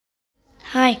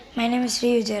Hi, my name is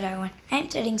Sri Vijayaraghvan. I am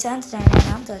studying 7th standard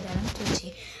and I'm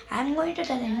Trichy. I am going to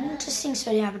tell an interesting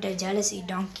story about a jealousy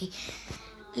donkey.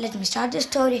 Let me start the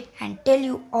story and tell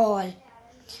you all.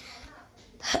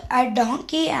 A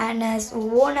donkey and his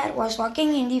owner was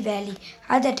walking in the valley.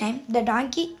 At the time, the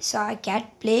donkey saw a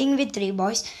cat playing with three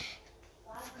boys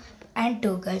and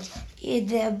two girls.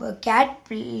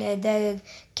 The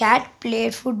cat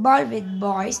played football with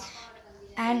boys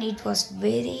and it was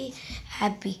very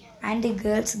happy, and the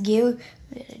girls gave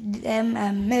them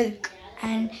milk,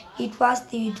 and it was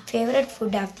the favorite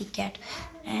food of the cat.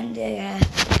 And the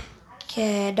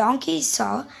donkey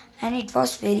saw, and it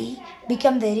was very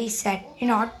become very sad.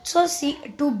 You also see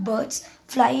two birds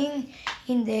flying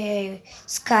in the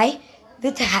sky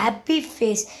with a happy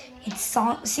face. It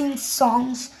sings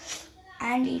songs,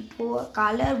 and its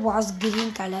color was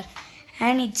green color,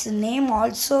 and its name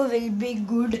also will be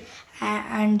good.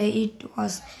 And it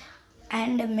was,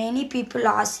 and many people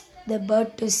asked the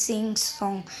bird to sing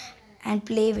song and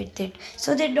play with it.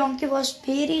 So the donkey was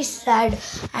very sad,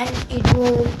 and it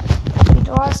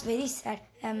was very sad.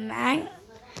 A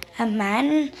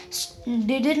man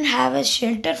didn't have a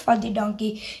shelter for the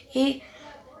donkey. He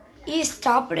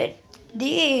stopped it.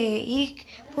 He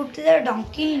put the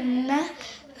donkey in the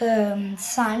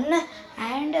sun,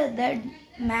 and that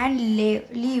man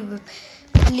leave,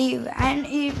 and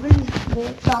he will be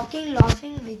talking,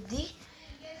 laughing with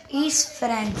his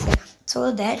friends.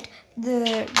 So that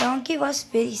the donkey was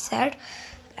very sad.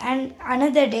 And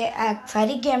another day, a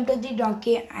fairy came to the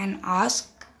donkey and asked,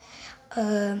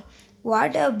 uh, why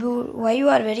you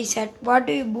are very sad? What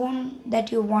do you boon that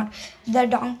you want? The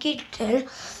donkey tell,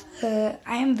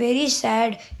 I am very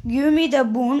sad. Give me the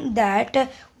boon that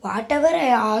whatever I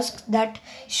ask that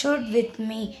should with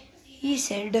me. He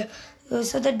said.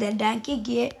 So that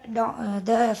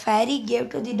the fairy gave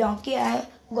to the donkey a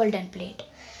golden plate.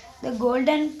 The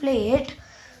golden plate,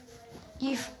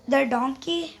 if the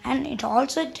donkey, and it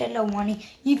also tell a warning,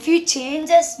 if you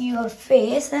changes your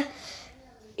face,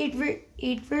 it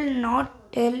will not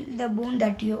tell the boon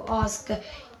that you ask.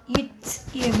 It's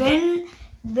when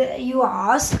you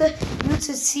ask, you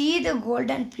should see the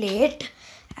golden plate,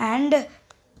 and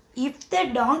if the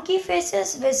donkey face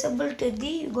is visible to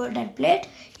the golden plate,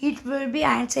 it will be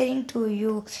answering to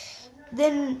you.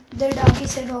 Then the donkey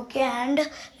said okay, and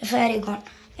the fairy gone.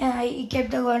 He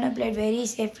kept the golden plate very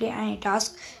safely, and it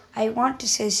asked, I want to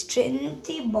say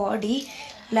strengthy body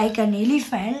like an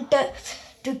elephant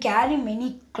to carry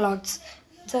many clothes.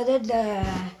 So that the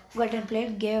golden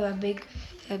plate gave a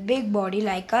big body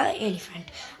like a elephant.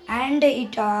 And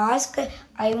it asked,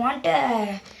 I want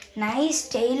a nice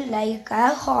tail like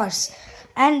a horse.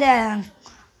 And the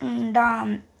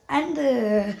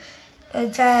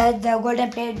golden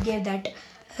plate gave that.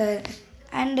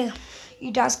 And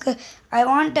it asked, I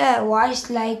want a voice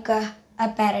like a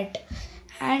parrot.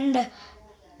 And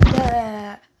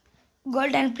the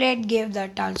golden plate gave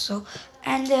that also.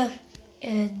 And the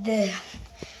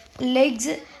legs,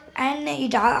 and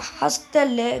it asked the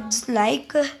legs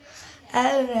like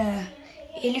a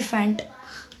elephant,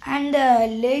 and the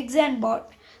legs and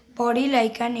body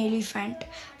like an elephant,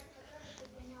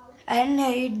 and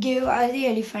it gave the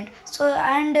elephant. So,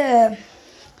 and the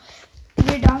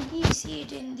donkey see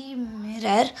it in the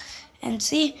mirror and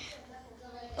see,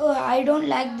 oh, I don't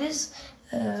like this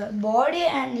body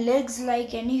and legs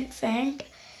like elephant,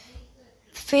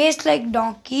 face like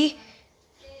donkey,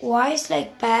 voice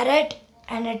like parrot,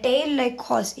 and a tail like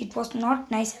horse. It was not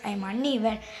nice. I'm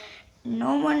uneven.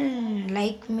 No one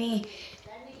like me.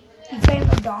 If I'm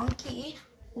a donkey,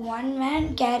 one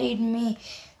man carried me.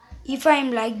 If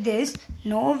I'm like this,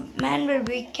 no man will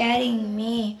be carrying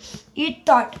me. It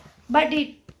thought, but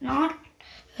it not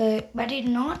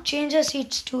changes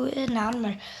it to a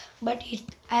normal, but it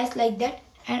as like that,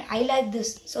 and I like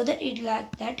this, so that it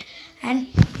like that, and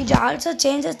it also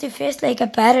changes the face like a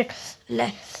parrot.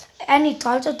 And it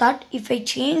also thought, if I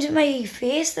change my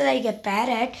face like a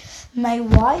parrot, my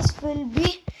voice will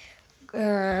be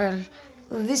correct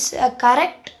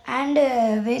and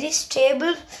very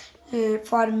stable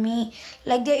for me.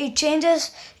 Like it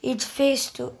changes its face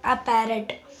to a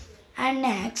parrot. And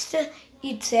next,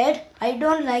 it said, I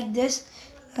don't like this.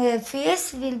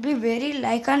 Face will be very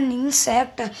like an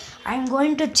insect. I'm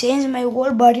going to change my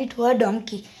whole body to a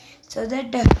donkey, so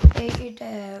that it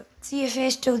see a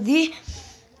face to the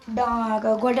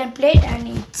golden plate, and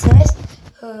it says,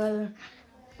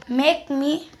 make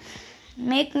me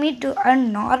to a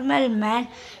normal man,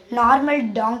 normal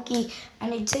donkey.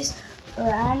 And it says,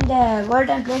 and the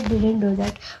golden plate didn't do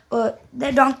that.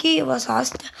 The donkey was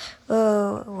asked,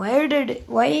 why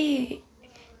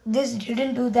this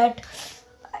didn't do that?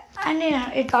 And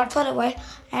it thought for a while,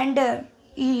 and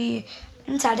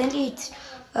and suddenly it's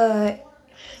uh,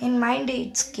 in mind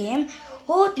it came.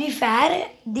 Oh, the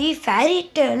fairy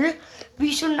tale.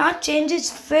 We should not change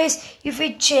its face. If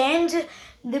we change,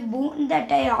 the boon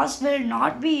that I asked will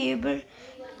not be able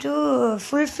to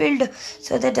fulfilled.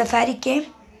 So that the fairy came.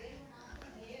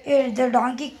 The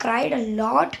donkey cried a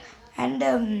lot,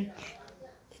 and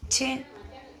change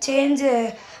change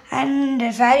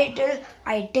and fairy tale.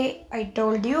 I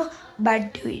told you,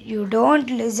 but you don't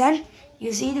listen.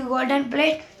 You see the golden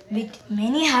plate with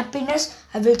many happiness.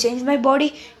 I will change my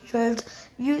body.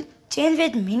 You change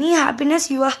with many happiness.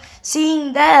 You are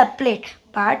seeing the plate,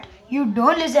 but you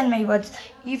don't listen my words.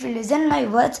 If you listen my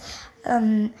words,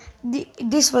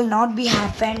 this will not be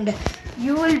happened.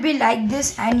 You will be like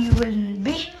this, and you will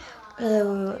be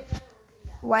uh,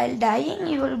 while dying.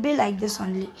 You will be like this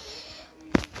only.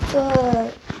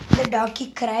 uh, the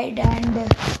donkey cried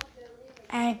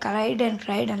and cried and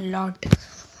cried a lot.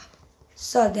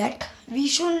 So that we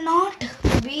should not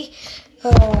be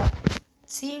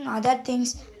seeing other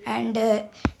things and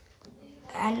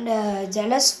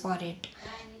jealous for it.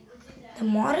 The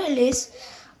moral is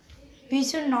we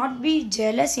should not be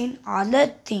jealous in other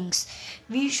things.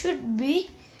 We should be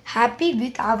happy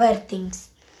with our things.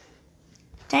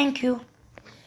 Thank you.